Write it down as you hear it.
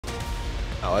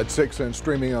Now at 6 and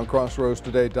streaming on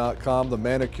crossroadstoday.com, the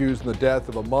man accused in the death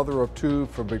of a mother of two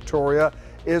from Victoria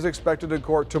is expected in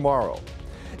court tomorrow.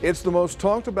 It's the most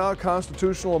talked about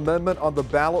constitutional amendment on the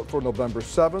ballot for November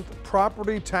 7th.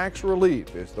 Property tax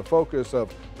relief is the focus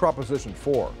of Proposition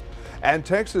 4. And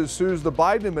Texas sues the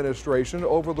Biden administration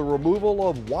over the removal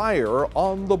of wire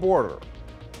on the border.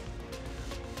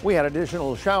 We had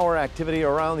additional shower activity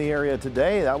around the area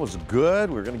today. That was good.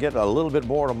 We're going to get a little bit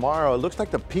more tomorrow. It looks like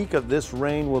the peak of this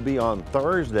rain will be on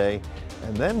Thursday.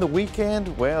 And then the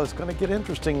weekend, well, it's going to get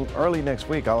interesting early next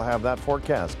week. I'll have that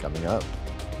forecast coming up.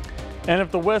 And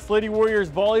if the West Lady Warriors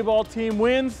volleyball team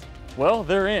wins, well,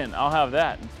 they're in. I'll have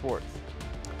that in sports.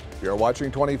 You're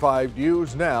watching 25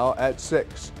 News now at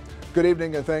 6. Good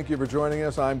evening and thank you for joining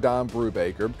us. I'm Don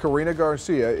Brubaker. Karina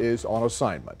Garcia is on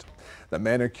assignment. The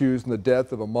man accused in the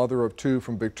death of a mother of two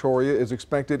from Victoria is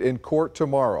expected in court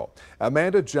tomorrow.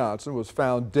 Amanda Johnson was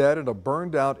found dead in a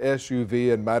burned-out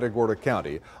SUV in Matagorda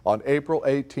County on April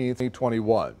 18,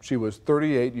 2021. She was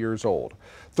 38 years old.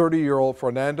 30-year-old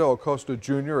Fernando Acosta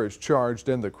Jr. is charged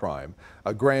in the crime.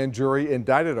 A grand jury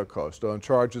indicted Acosta on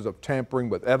charges of tampering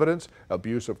with evidence,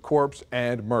 abuse of corpse,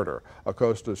 and murder.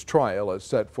 Acosta's trial is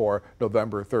set for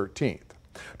November 13th.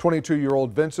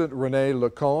 22-year-old Vincent Rene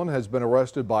Lacone has been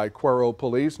arrested by Cuero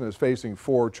police and is facing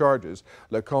 4 charges.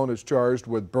 Lacone is charged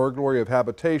with burglary of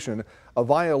habitation, a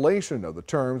violation of the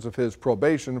terms of his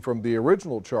probation from the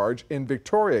original charge in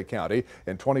Victoria County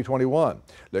in 2021.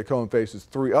 Lacone faces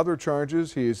 3 other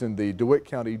charges. He is in the DeWitt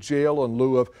County Jail in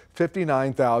lieu of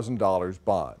 $59,000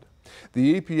 bond.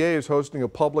 The EPA is hosting a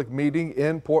public meeting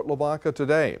in Port Lavaca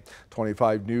today.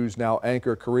 25 News Now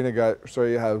anchor Karina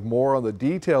Garcia has more on the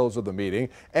details of the meeting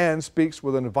and speaks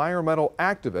with an environmental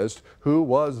activist who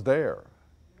was there.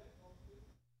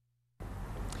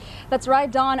 That's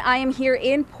right, Don. I am here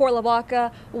in Port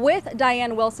Lavaca with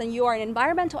Diane Wilson. You are an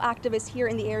environmental activist here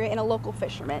in the area and a local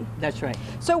fisherman. That's right.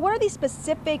 So what are the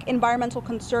specific environmental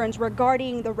concerns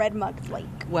regarding the Red Mud Lake?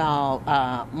 Well,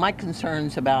 my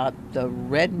concerns about the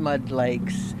Red Mud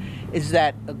Lakes is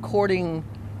that according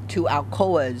to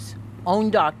Alcoa's own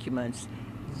documents,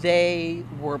 they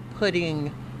were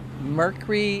putting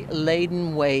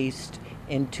mercury-laden waste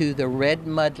into the Red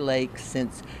Mud Lake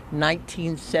since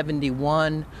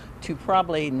 1971 to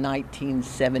probably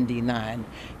 1979.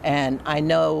 And I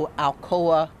know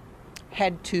Alcoa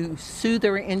had to sue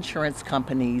their insurance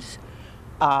companies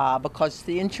because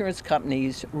the insurance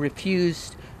companies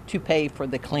refused to pay for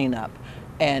the cleanup.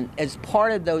 And as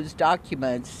part of those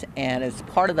documents and as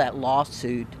part of that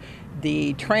lawsuit,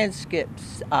 the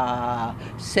transcripts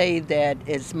say that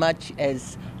as much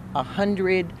as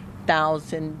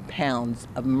 100,000 pounds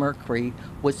of mercury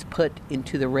was put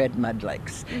into the Red Mud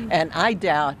Lakes. And I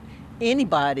doubt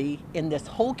anybody in this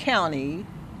whole county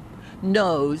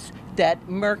knows that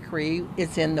mercury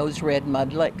is in those Red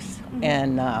Mud Lakes.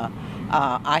 And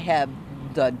I have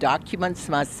the documents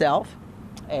myself,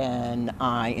 and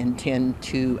I intend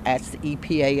to ask the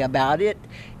EPA about it.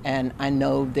 And I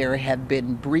know there have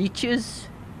been breaches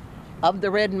of the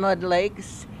Red Mud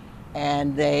Lakes,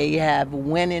 and they have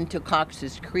went into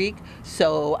Cox's Creek.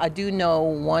 So I do know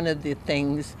one of the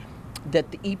things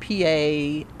that the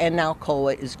EPA and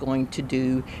Alcoa is going to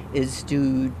do is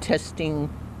do testing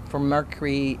for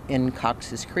mercury in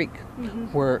Cox's Creek,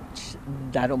 which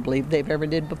I don't believe they've ever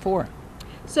did before.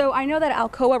 So I know that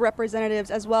Alcoa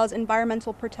representatives as well as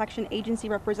Environmental Protection Agency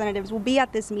representatives will be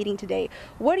at this meeting today.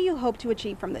 What do you hope to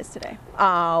achieve from this today?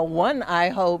 One, I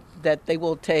hope that they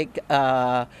will take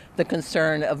the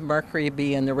concern of mercury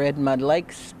being in the Red Mud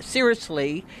Lakes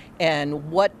seriously,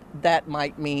 and what that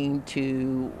might mean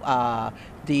to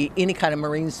any kind of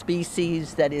marine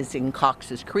species that is in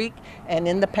Cox's Creek. And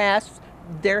in the past,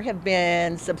 there have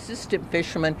been subsistence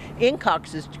fishermen in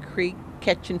Cox's Creek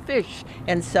catching fish.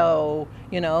 And so,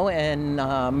 and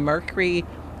mercury,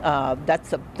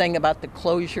 that's the thing about the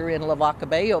closure in Lavaca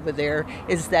Bay over there,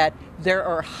 is that there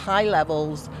are high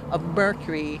levels of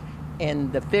mercury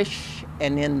in the fish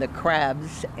and in the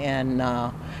crabs, and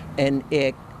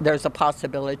there's a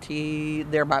possibility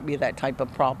there might be that type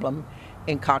of problem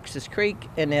in Cox's Creek.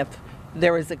 And if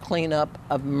there is a cleanup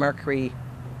of mercury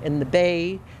in the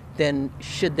bay, then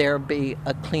should there be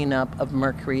a cleanup of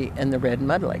mercury in the Red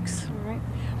Mud Lakes? All right.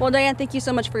 Well, Diane, thank you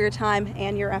so much for your time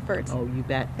and your efforts. Oh, you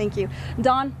bet. Thank you.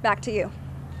 Don, back to you.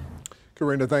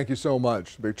 Karina, thank you so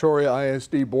much. Victoria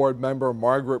ISD board member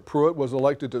Margaret Pruitt was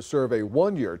elected to serve a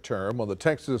one-year term on the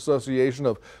Texas Association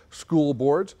of School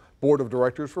Boards Board of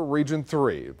Directors for Region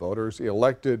 3. Voters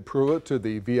elected Pruitt to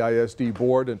the VISD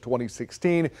board in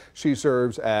 2016. She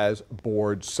serves as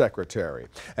board secretary.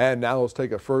 And now let's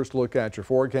take a first look at your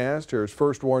forecast. Here's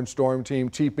First Warn Storm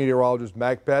Team Chief Meteorologist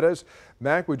Mac Pettis.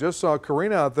 Mac, we just saw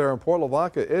Karina out there in Port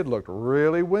Lavaca. It looked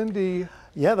really windy.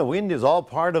 Yeah, the wind is all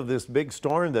part of this big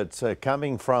storm that's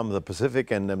coming from the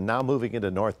Pacific and now moving into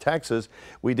North Texas.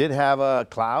 We did have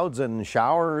clouds and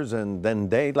showers and then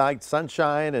daylight,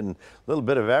 sunshine and a little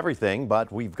bit of everything,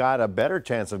 but we've got a better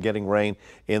chance of getting rain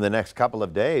in the next couple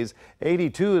of days.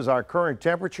 82 is our current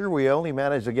temperature. We only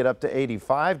managed to get up to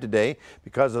 85 today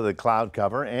because of the cloud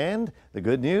cover. And the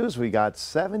good news, we got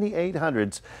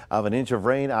 78/100ths of an inch of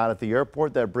rain out at the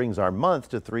airport. That brings our month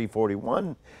to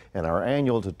 341 and our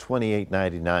annual to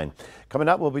 28.99. Coming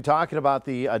up, we'll be talking about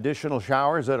the additional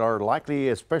showers that are likely,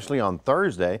 especially on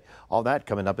Thursday. All that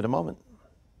coming up in a moment.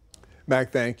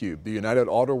 Mac, thank you. The United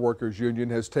Auto Workers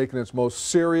Union has taken its most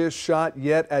serious shot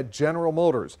yet at General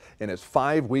Motors in its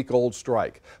 5-week-old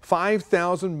strike.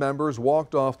 5,000 members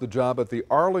walked off the job at the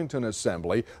Arlington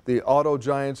Assembly, the auto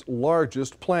giant's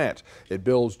largest plant. It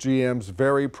builds GM's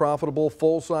very profitable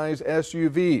full-size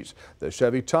SUVs, the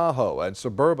Chevy Tahoe and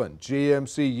Suburban,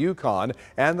 GMC Yukon,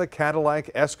 and the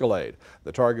Cadillac Escalade.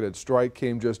 The targeted strike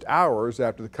came just hours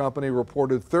after the company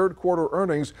reported third-quarter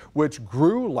earnings, which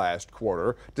grew last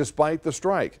quarter despite the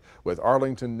strike. With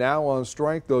Arlington now on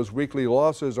strike, those weekly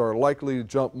losses are likely to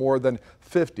jump more than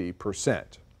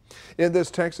 50%. In this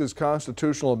Texas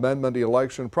constitutional amendment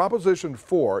election, Proposition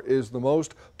 4 is the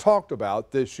most talked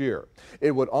about this year.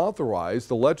 It would authorize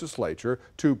the legislature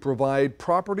to provide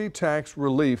property tax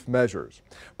relief measures.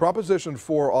 Proposition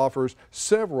 4 offers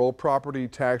several property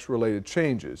tax related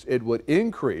changes. It would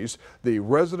increase the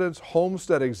residence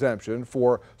homestead exemption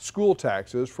for school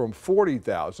taxes from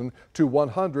 $40,000 to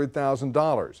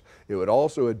 $100,000. It would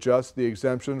also adjust the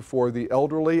exemption for the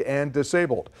elderly and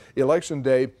disabled. Election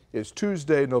day is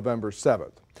Tuesday, November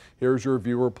 7th. Here's your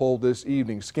viewer poll this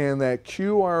evening. Scan that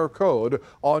QR code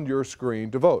on your screen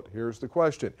to vote. Here's the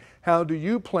question. How do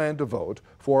you plan to vote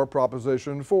for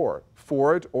Proposition 4?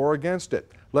 For it or against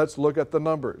it? Let's look at the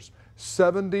numbers.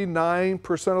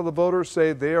 79% of the voters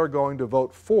say they are going to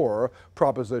vote for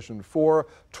Proposition 4,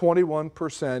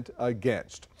 21%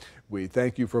 against. We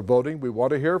thank you for voting. We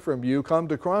want to hear from you. Come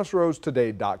to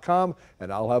crossroadstoday.com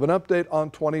and I'll have an update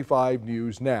on 25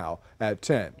 News Now at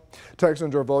 10.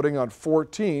 Texans are voting on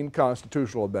 14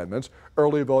 constitutional amendments.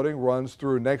 Early voting runs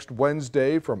through next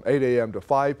Wednesday from 8 a.m. to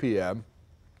 5 p.m.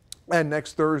 and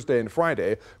next Thursday and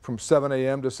Friday from 7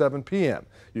 a.m. to 7 p.m.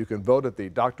 You can vote at the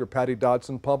Dr. Patty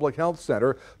Dodson Public Health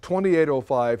Center,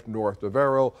 2805 North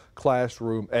Devero,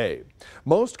 Classroom A.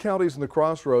 Most counties in the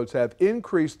Crossroads have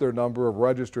increased their number of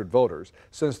registered voters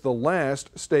since the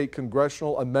last state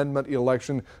congressional amendment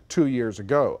election 2 years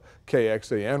ago.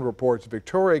 KXAN reports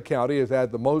Victoria County has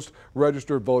had the most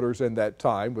registered voters in that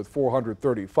time with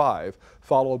 435,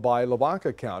 followed by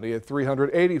Lavaca County at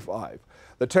 385.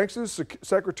 The Texas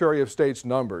Secretary of State's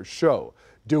numbers show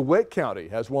DeWitt County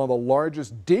has one of the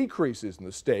largest decreases in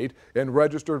the state in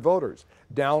registered voters,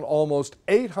 down almost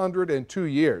 800 in 2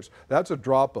 years. That's a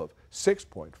drop of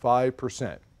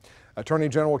 6.5%. Attorney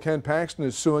General Ken Paxton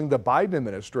is suing the Biden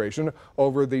administration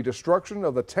over the destruction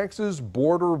of the Texas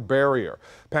border barrier.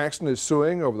 Paxton is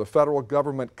suing over the federal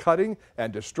government cutting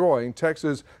and destroying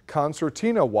Texas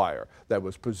concertina wire that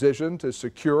was positioned to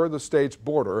secure the state's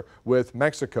border with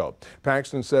Mexico.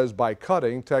 Paxton says by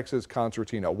cutting Texas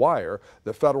concertina wire,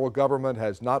 the federal government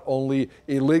has not only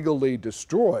illegally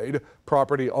destroyed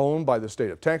property owned by the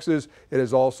state of Texas, it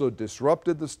has also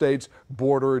disrupted the state's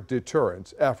border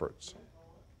deterrence efforts.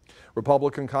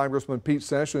 Republican Congressman Pete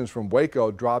Sessions from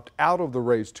Waco dropped out of the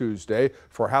race Tuesday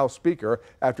for House Speaker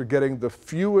after getting the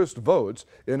fewest votes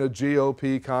in a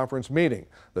GOP conference meeting.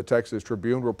 The Texas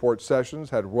Tribune reports Sessions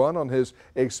had run on his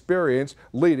experience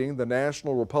leading the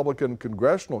National Republican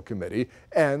Congressional Committee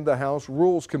and the House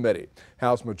Rules Committee.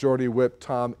 House Majority Whip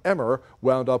Tom Emmer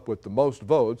wound up with the most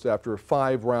votes after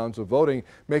 5 rounds of voting,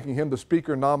 making him the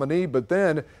Speaker nominee, but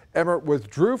then Emmer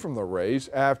withdrew from the race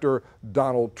after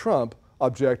Donald Trump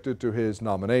objected to his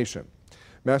nomination.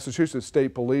 Massachusetts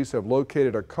State Police have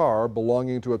located a car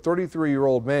belonging to a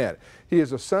 33-year-old man. He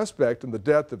is a suspect in the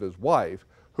death of his wife,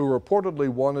 who reportedly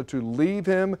wanted to leave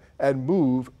him and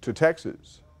move to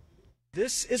Texas.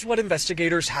 This is what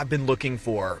investigators have been looking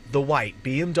for, the white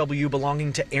BMW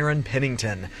belonging to Aaron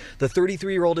Pennington. The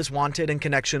 33-year-old is wanted in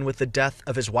connection with the death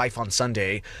of his wife on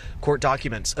Sunday. Court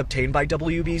documents obtained by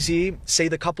WBZ say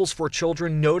the couple's 4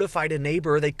 children notified a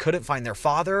neighbor they couldn't find their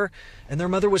father, and their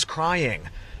mother was crying.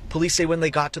 Police say when they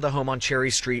got to the home on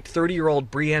Cherry Street, 30-year-old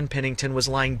Breanne Pennington was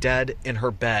lying dead in her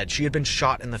bed. She had been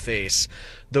shot in the face.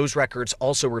 Those records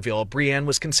also reveal Breanne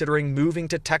was considering moving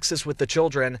to Texas with the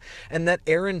children, and that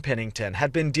Aaron Pennington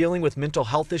had been dealing with mental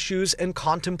health issues and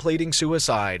contemplating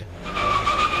suicide.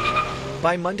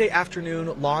 By Monday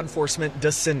afternoon, law enforcement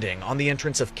descending on the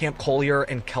entrance of Camp Collier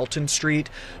and Kelton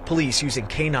Street, police using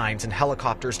canines and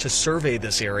helicopters to survey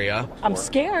this area. I'm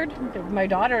scared. My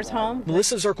daughter's home.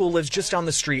 Melissa Zirkle lives just down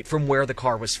the street from where the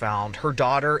car was found. Her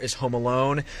daughter is home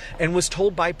alone and was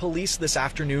told by police this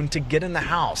afternoon to get in the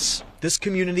house. This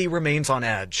community remains on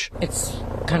edge. It's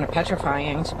kind of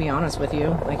petrifying, to be honest with you.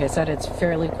 Like I said, it's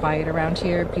fairly quiet around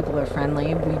here. People are friendly.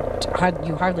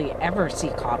 You hardly ever see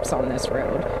cops on this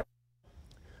road.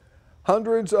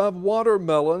 Hundreds of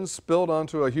watermelons spilled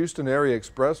onto a Houston area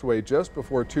expressway just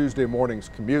before Tuesday morning's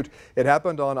commute. It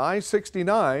happened on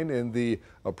I-69 in the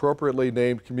appropriately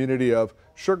named community of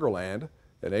Sugarland.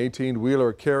 An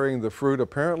 18-wheeler carrying the fruit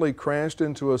apparently crashed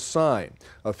into a sign.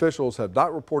 Officials have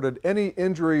not reported any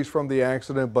injuries from the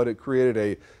accident, but it created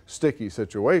a sticky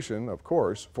situation, of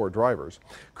course, for drivers.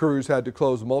 Crews had to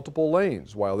close multiple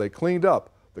lanes while they cleaned up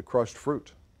the crushed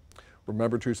fruit.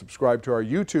 Remember to subscribe to our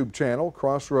YouTube channel,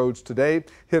 Crossroads Today.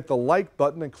 Hit the like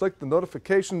button and click the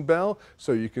notification bell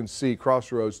so you can see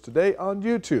Crossroads Today on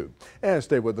YouTube. And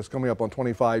stay with us. Coming up on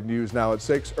 25 News Now at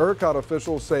 6, ERCOT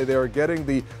officials say they are getting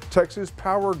the Texas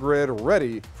power grid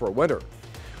ready for winter.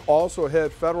 Also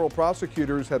ahead, federal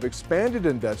prosecutors have expanded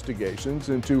investigations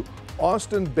into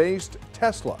Austin-based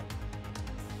Tesla.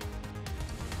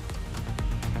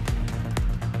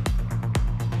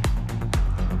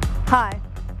 Hi.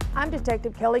 I'm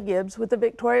Detective Kelly Gibbs with the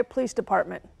Victoria Police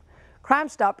Department. Crime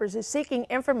Stoppers is seeking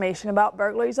information about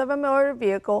burglaries of a motor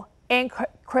vehicle and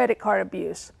credit card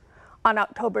abuse. On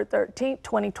October 13,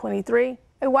 2023,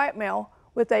 a white male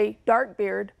with a dark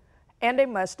beard and a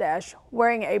mustache,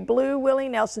 wearing a blue Willie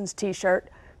Nelson's t-shirt,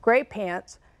 gray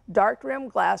pants, dark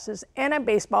rimmed glasses, and a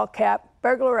baseball cap,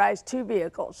 burglarized 2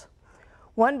 vehicles.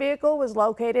 One vehicle was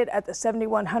located at the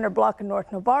 7100 block of North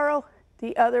Navarro.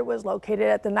 The other was located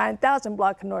at the 9000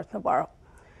 block of North Navarro.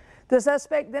 The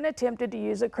suspect then attempted to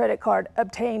use a credit card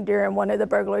obtained during one of the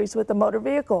burglaries with the motor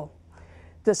vehicle.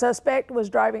 The suspect was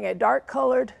driving a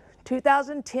dark-colored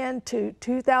 2010 to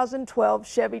 2012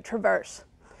 Chevy Traverse.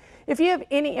 If you have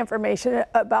any information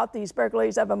about these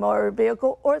burglaries of a motor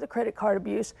vehicle or the credit card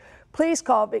abuse, please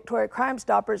call Victoria Crime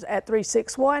Stoppers at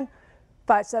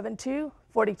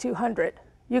 361-572-4200.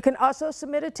 You can also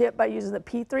submit a tip by using the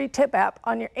P3 Tip app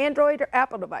on your Android or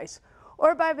Apple device,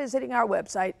 or by visiting our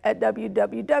website at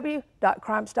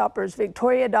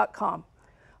www.crimestoppersvictoria.com.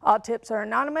 All tips are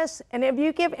anonymous, and if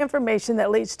you give information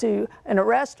that leads to an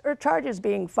arrest or charges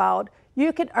being filed,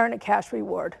 you can earn a cash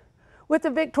reward. With the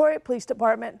Victoria Police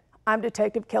Department, I'm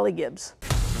Detective Kelly Gibbs.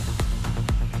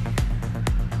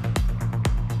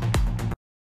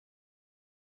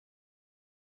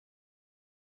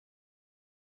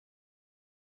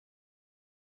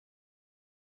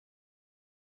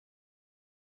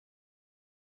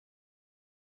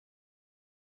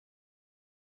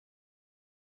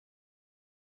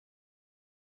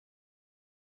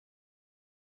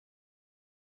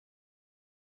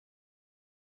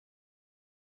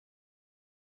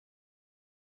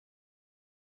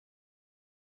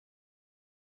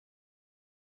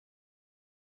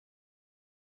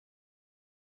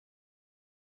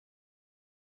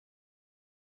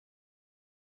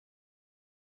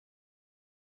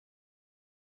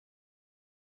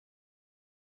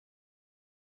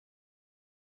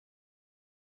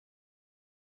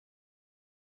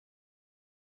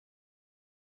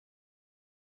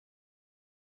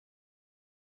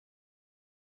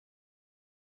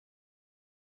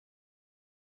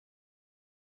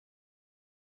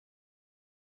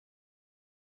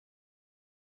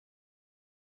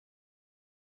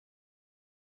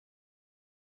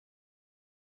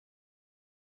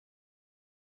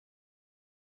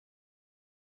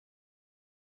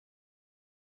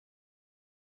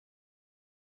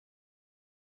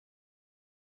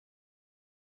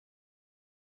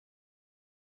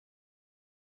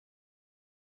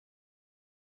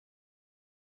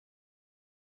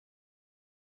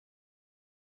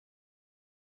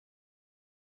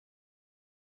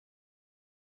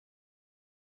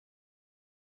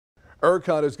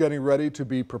 ERCOT is getting ready to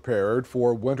be prepared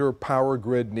for winter power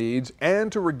grid needs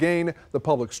and to regain the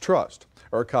public's trust.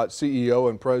 ERCOT CEO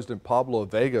and President Pablo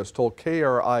Vegas told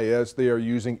KRIS they are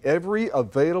using every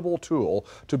available tool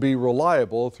to be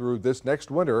reliable through this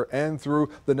next winter and through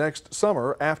the next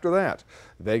summer after that.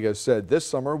 Vegas said this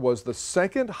summer was the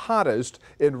second hottest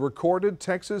in recorded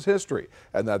Texas history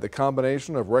and that the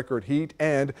combination of record heat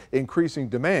and increasing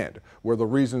demand were the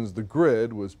reasons the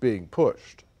grid was being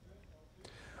pushed.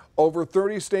 Over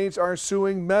 30 states are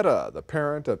suing Meta, the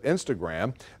parent of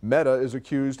Instagram. Meta is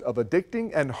accused of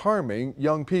addicting and harming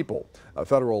young people. A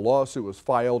federal lawsuit was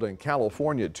filed in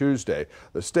California Tuesday.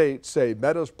 The states say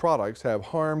Meta's products have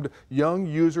harmed young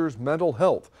users' mental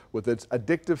health with its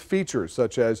addictive features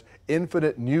such as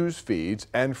infinite news feeds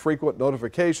and frequent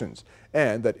notifications,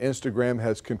 and that Instagram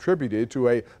has contributed to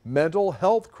a mental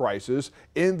health crisis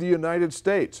in the United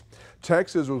States.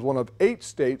 Texas was one of 8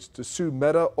 states to sue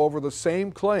Meta over the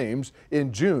same claims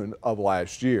in June of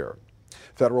last year.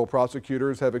 Federal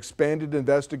prosecutors have expanded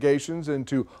investigations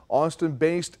into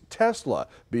Austin-based Tesla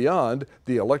beyond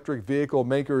the electric vehicle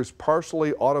maker's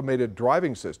partially automated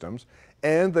driving systems,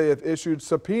 and they have issued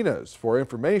subpoenas for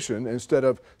information instead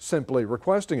of simply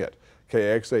requesting it.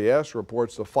 KXAS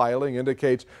reports the filing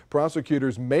indicates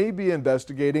prosecutors may be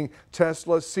investigating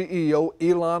Tesla CEO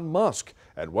Elon Musk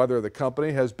and whether the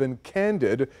company has been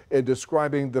candid in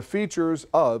describing the features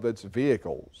of its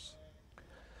vehicles.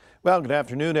 Well, good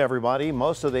afternoon, everybody.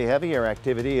 Most of the heavier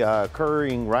activity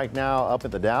occurring right now up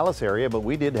in the Dallas area, but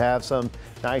we did have some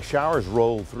nice showers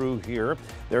roll through here.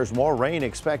 There's more rain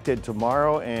expected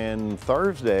tomorrow, and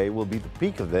Thursday will be the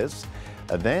peak of this.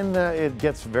 Then it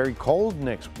gets very cold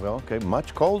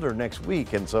much colder next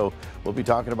week, and so we'll be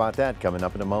talking about that coming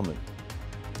up in a moment.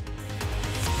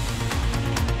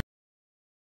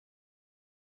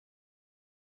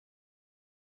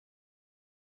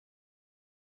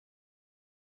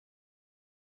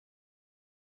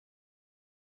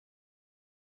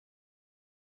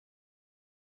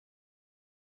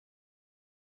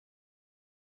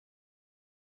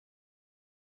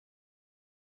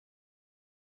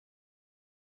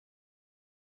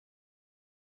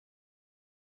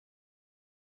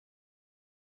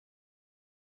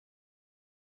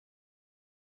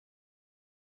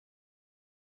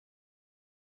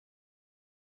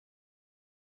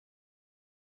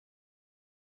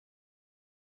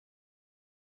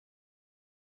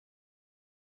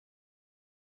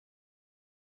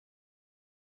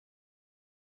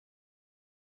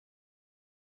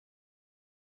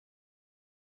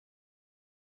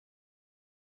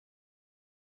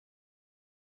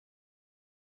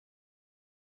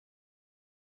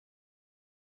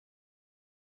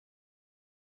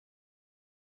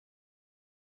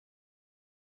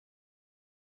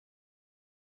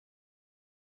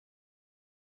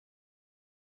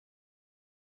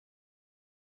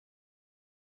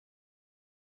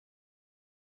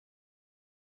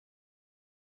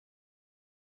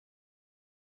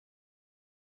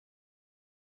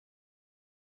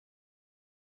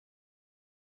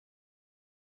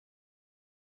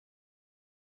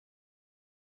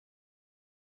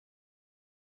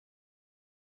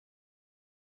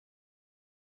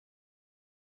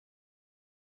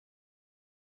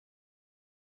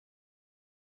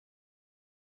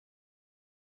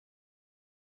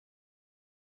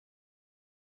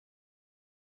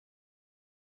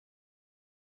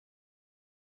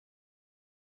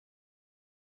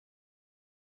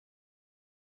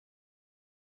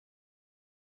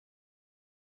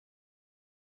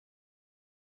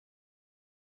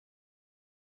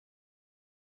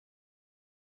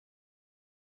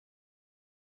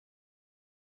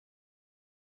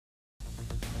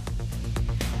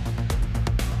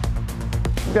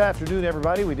 Good afternoon,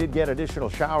 everybody. We did get additional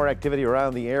shower activity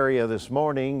around the area this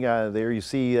morning. There you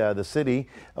see the city,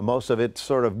 most of it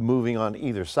sort of moving on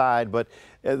either side. But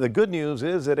the good news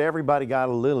is that everybody got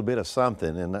a little bit of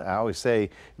something. And I always say,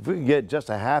 if we could get just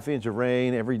a ½ inch of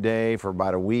rain every day for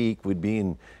about a week, we'd be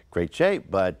in great shape.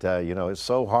 But, you know, it's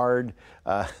so hard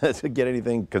to get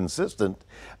anything consistent.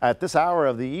 At this hour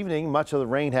of the evening, much of the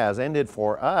rain has ended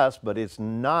for us, but it's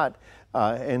not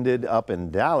ended up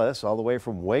in Dallas. All the way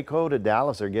from Waco to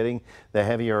Dallas, they're getting the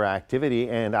heavier activity.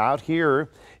 And out here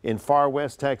in far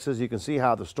west Texas, you can see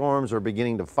how the storms are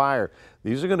beginning to fire.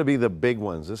 These are going to be the big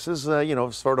ones. This is, you know,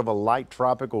 sort of a light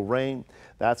tropical rain.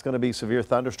 That's going to be severe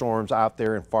thunderstorms out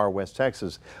there in far west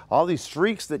Texas. All these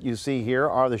streaks that you see here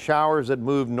are the showers that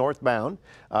move northbound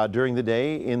during the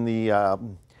day. In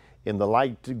the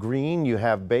light green, you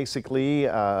have basically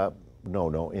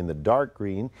in the dark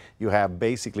green, you have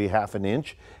basically half an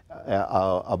inch.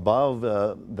 Above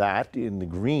that in the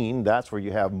green, that's where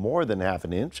you have more than half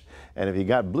an inch. And if you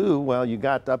got blue, well, you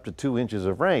got up to 2 inches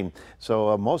of rain.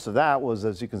 So most of that was,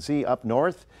 as you can see, up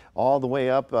north, all the way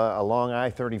up along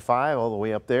I-35, all the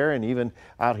way up there, and even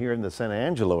out here in the San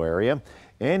Angelo area.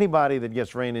 Anybody that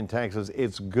gets rain in Texas,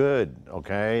 it's good,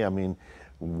 okay? I mean,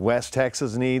 West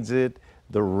Texas needs it.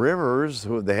 The rivers,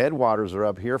 the headwaters are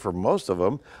up here for most of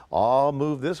them, all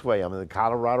move this way. I mean, the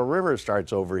Colorado River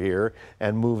starts over here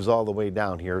and moves all the way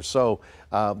down here. So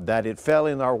that it fell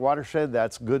in our watershed,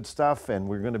 that's good stuff, and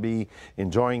we're going to be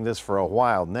enjoying this for a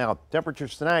while. Now,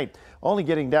 temperatures tonight only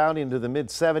getting down into the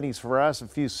mid-70s for us, a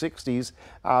few 60s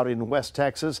out in West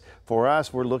Texas. For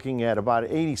us, we're looking at about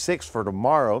 86 for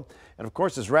tomorrow. And of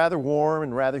course, it's rather warm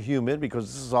and rather humid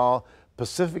because this is all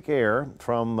Pacific air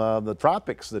from the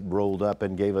tropics that rolled up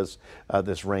and gave us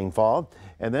this rainfall.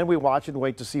 And then we watch and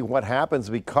wait to see what happens,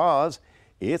 because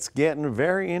it's getting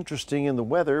very interesting in the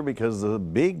weather, because the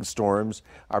big storms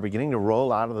are beginning to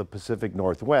roll out of the Pacific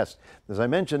Northwest. As I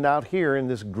mentioned, out here in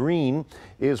this green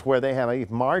is where they have a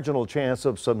marginal chance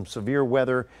of some severe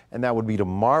weather, and that would be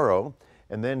tomorrow.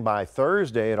 And then by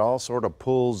Thursday, it all sort of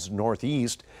pulls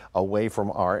northeast away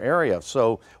from our area.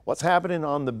 So what's happening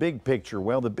on the big picture?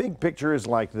 Well, the big picture is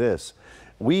like this.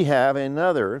 We have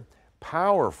another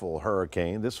powerful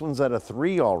hurricane. This one's at a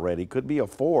 3 already, could be a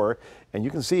 4. And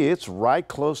you can see it's right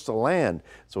close to land.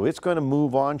 So it's going to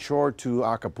move onshore to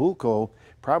Acapulco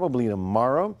probably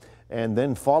tomorrow, and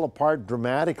then fall apart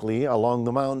dramatically along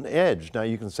the mountain edge. Now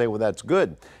you can say, well, that's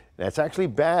good. That's actually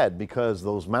bad, because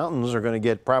those mountains are going to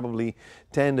get probably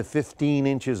 10 to 15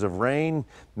 inches of rain.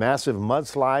 Massive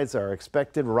mudslides are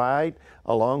expected right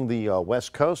along the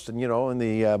west coast, and in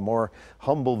the more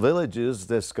humble villages,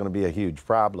 this is going to be a huge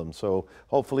problem. So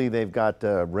hopefully they've got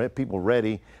people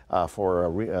ready for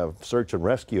a search and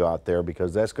rescue out there,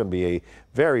 because that's going to be a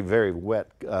very, very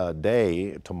wet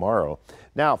day tomorrow.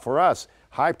 Now for us,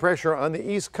 high pressure on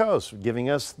the East Coast giving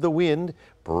us the wind,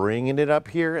 bringing it up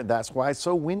here, and that's why it's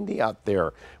so windy out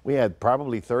there. We had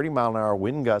probably 30-mile-an-hour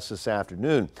wind gusts this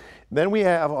afternoon. Then we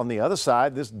have on the other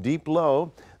side this deep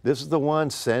low. This is the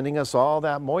one sending us all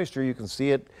that moisture. You can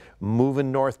see it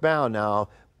moving northbound. Now,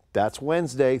 that's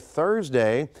Wednesday.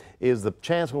 Thursday is the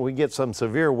chance when we get some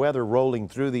severe weather rolling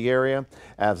through the area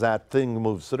as that thing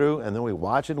moves through, and then we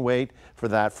watch and wait for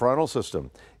that frontal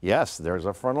system. Yes, there's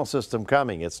a frontal system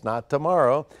coming. It's not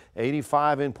tomorrow.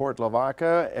 85 in Port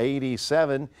Lavaca,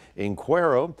 87 in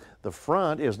Cuero. The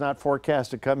front is not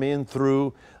forecast to come in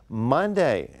through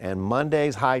Monday, and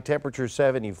Monday's high temperature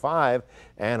 75,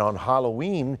 and on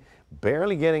Halloween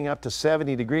barely getting up to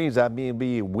 70 degrees. That may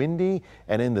be windy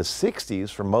and in the 60s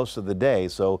for most of the day,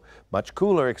 so much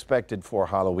cooler expected for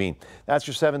Halloween. That's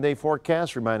your 7-day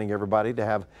forecast, reminding everybody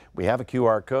we have a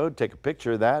QR code. Take a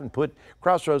picture of that and put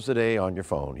Crossroads Today on your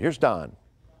phone. Here's Don.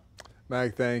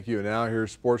 Mac, thank you. Now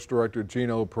here's Sports Director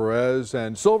Gino Perez,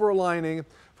 and silver lining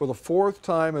for the 4th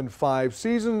time in 5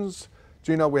 seasons.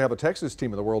 Gino, we have a Texas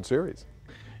team in the World Series.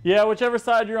 Yeah, whichever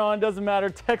side you're on, doesn't matter.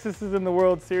 Texas is in the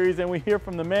World Series, and we hear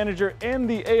from the manager and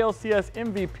the ALCS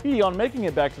MVP on making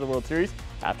it back to the World Series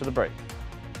after the break.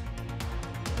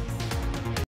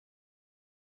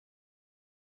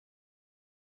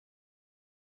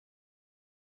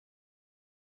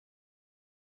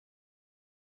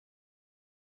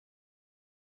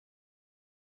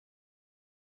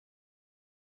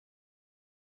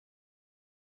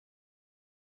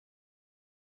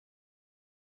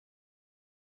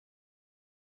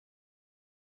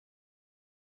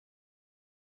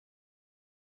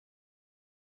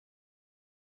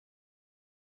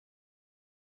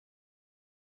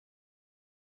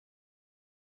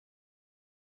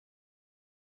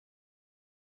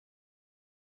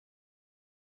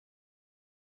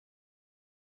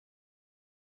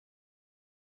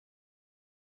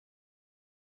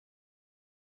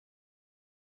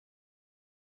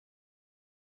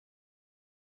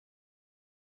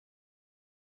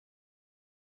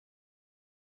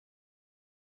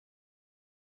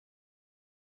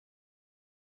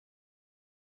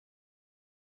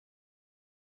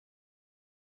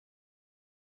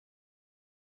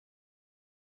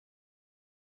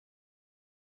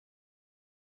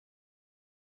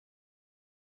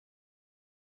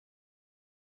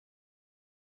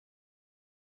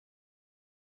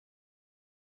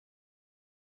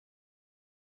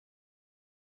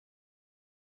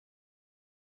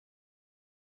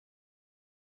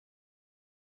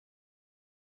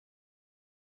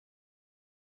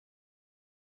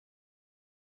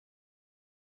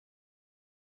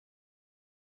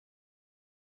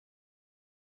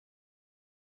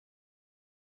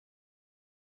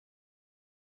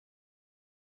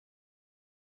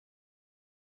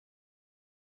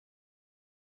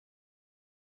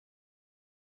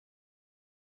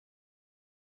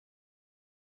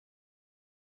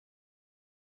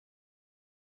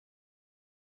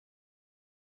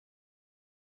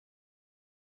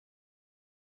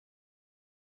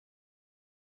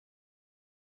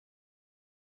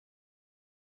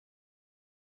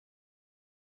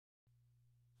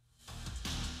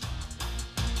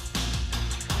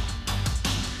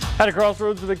 At a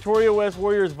crossroads, the Victoria West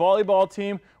Warriors volleyball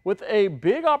team with a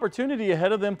big opportunity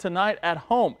ahead of them tonight at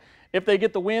home. If they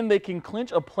get the win, they can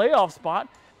clinch a playoff spot,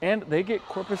 and they get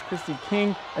Corpus Christi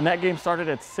King, and that game started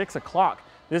at 6 o'clock.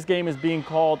 This game is being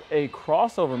called a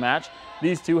crossover match.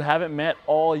 These two haven't met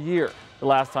all year. The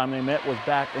last time they met was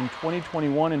back in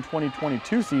 2021 and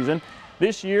 2022 season.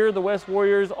 This year, the West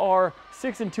Warriors are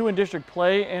 6-2 in district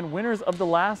play and winners of the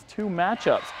last two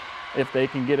matchups. If they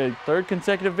can get a third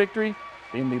consecutive victory,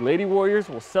 then the Lady Warriors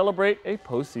will celebrate a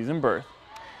postseason berth.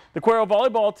 The Cuero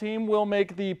volleyball team will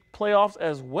make the playoffs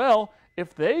as well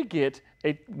if they get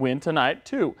a win tonight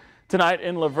too. Tonight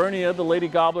in Lavernia, the Lady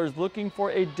Gobblers looking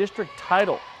for a district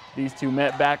title. These two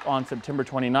met back on September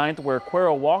 29th, where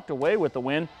Cuero walked away with the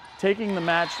win, taking the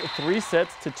match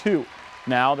 3-2.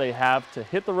 Now they have to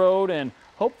hit the road and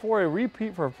hope for a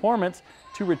repeat performance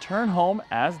to return home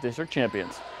as district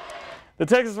champions. The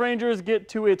Texas Rangers get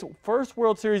to its first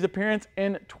World Series appearance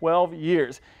in 12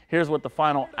 years. Here's what the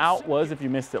final out was if you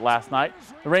missed it last night.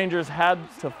 The Rangers had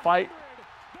to fight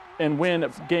and win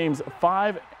games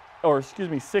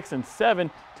 6 and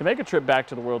 7 to make a trip back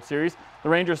to the World Series. The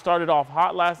Rangers started off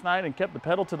hot last night and kept the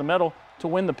pedal to the metal to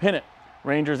win the pennant.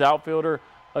 Rangers outfielder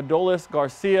Adolis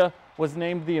Garcia was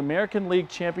named the American League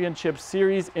Championship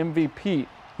Series MVP.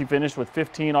 He finished with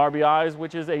 15 RBIs,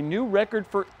 which is a new record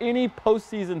for any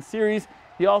postseason series.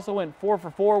 He also went 4 for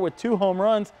 4 with 2 home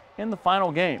runs in the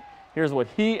final game. Here's what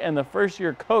he and the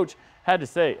first-year coach had to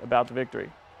say about the victory.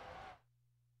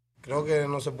 Creo que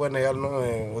no se puede negar,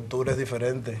 ¿no? Octubre es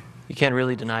diferente. You can't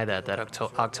really deny that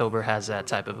October has that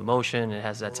type of emotion. It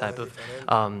has that type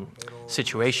of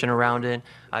situation around it.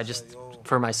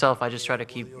 For myself, I just try to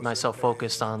keep myself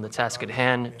focused on the task at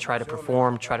hand, try to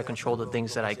perform, try to control the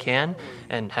things that I can,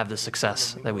 and have the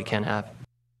success that we can have.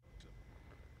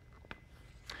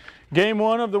 Game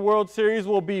 1 of the World Series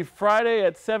will be Friday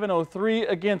at 7:03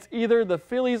 against either the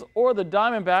Phillies or the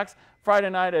Diamondbacks.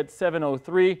 Friday night at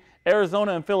 7:03.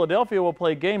 Arizona and Philadelphia will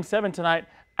play Game 7 tonight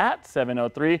at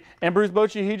 7:03. And Bruce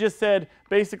Bochy, he just said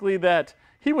basically that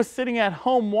he was sitting at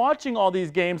home watching all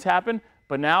these games happen,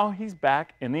 but now he's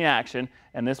back in the action,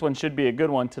 and this one should be a good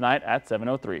one tonight at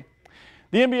 7:03.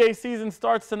 The NBA season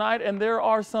starts tonight, and there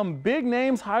are some big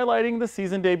names highlighting the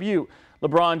season debut.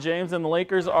 LeBron James and the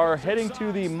Lakers are heading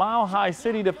to the Mile High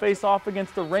City to face off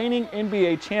against the reigning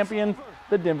NBA champions,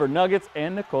 the Denver Nuggets,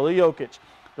 and Nikola Jokic.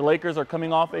 The Lakers are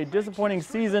coming off a disappointing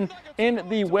season in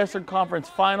the Western Conference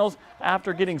Finals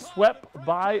after getting swept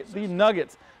by the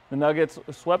Nuggets. The Nuggets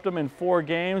swept them in 4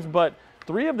 games, but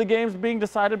 3 of the games being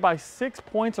decided by 6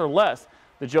 points or less.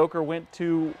 The Joker went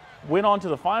on to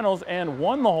the finals and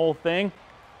won the whole thing,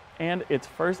 and its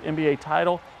first NBA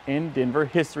title in Denver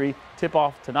history.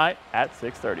 Tip-off tonight at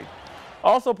 6:30.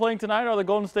 Also playing tonight are the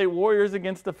Golden State Warriors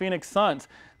against the Phoenix Suns.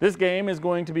 This game is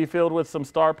going to be filled with some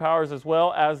star powers as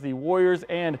well, as the Warriors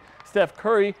and Steph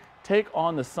Curry take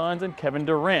on the Suns and Kevin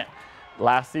Durant.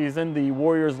 Last season, the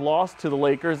Warriors lost to the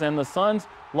Lakers and the Suns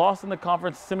lost in the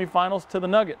conference semifinals to the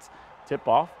Nuggets.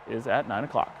 Tip-off is at 9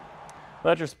 o'clock.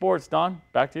 That's your sports. Don,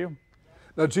 back to you.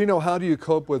 Now, Gino, how do you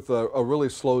cope with a really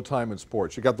slow time in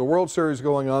sports? You got the World Series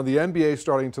going on, the NBA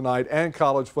starting tonight, and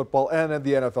college football, and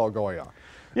the NFL going on.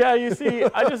 Yeah, you see,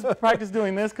 I just practice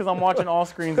doing this because I'm watching all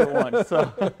screens at once.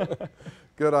 So.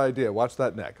 Good idea. Watch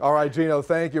that neck. All right, Gino,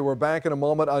 thank you. We're back in a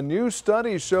moment. A new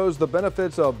study shows the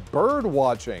benefits of bird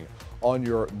watching on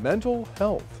your mental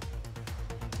health.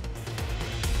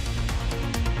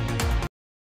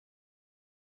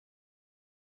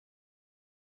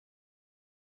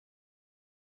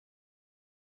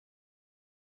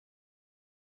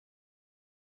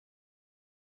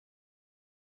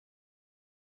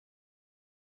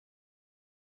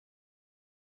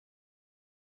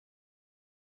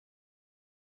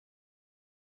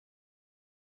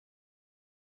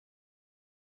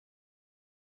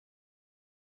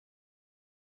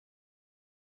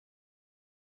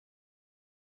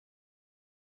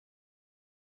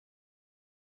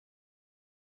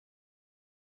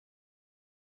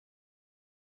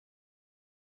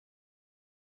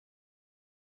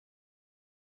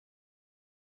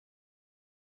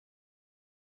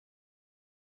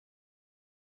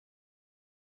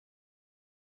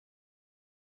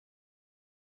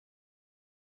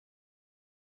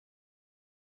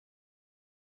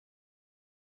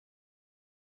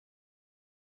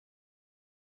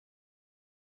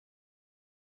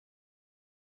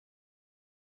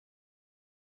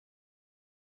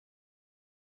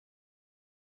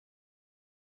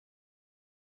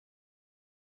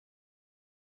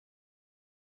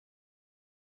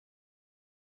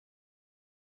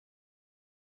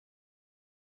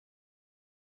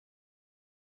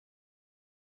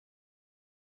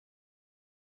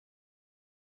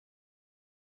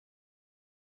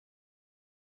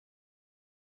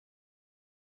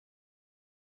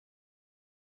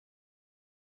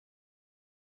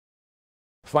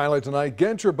 Finally tonight,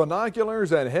 get your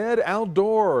binoculars and head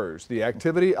outdoors. The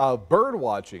activity of bird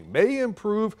watching may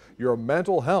improve your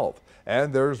mental health,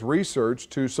 and there's research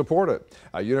to support it.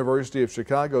 A University of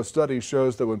Chicago study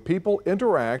shows that when people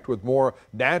interact with more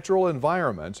natural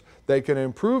environments, they can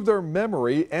improve their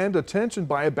memory and attention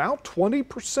by about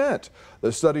 20%.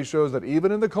 The study shows that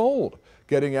even in the cold,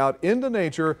 getting out into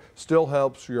nature still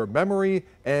helps your memory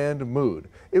and mood.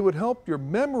 It would help your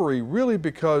memory really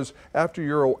because after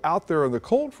you're out there in the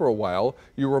cold for a while,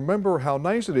 you remember how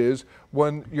nice it is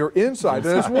when you're inside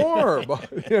and it's warm.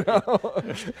 You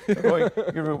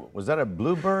know? Was that a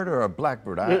bluebird or a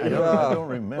blackbird? I don't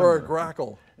remember. Or a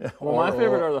grackle. Well, my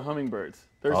favorite are the hummingbirds.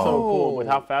 They're so cool with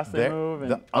how fast they move.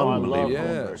 And I love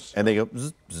hummingbirds. And they go,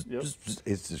 zzz, zzz,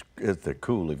 zzz. They're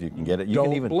cool if you can get it. You don't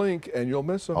can even blink and you'll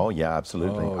miss them. Oh, yeah,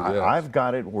 absolutely. Oh, yes. I've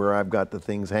got it where I've got the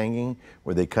things hanging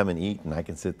where they come and eat and I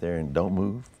can sit there and don't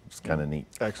move. It's kind of neat.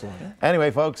 Excellent.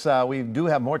 Anyway, folks, we do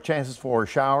have more chances for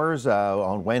showers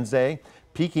on Wednesday,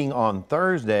 peaking on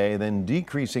Thursday, then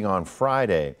decreasing on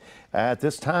Friday. At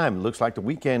this time, it looks like the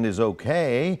weekend is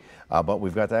okay, but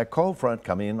we've got that cold front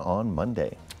coming in on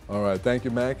Monday. All right. Thank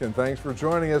you, Mac, and thanks for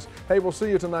joining us. Hey, we'll see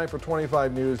you tonight for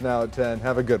 25 News Now at 10.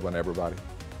 Have a good one, everybody.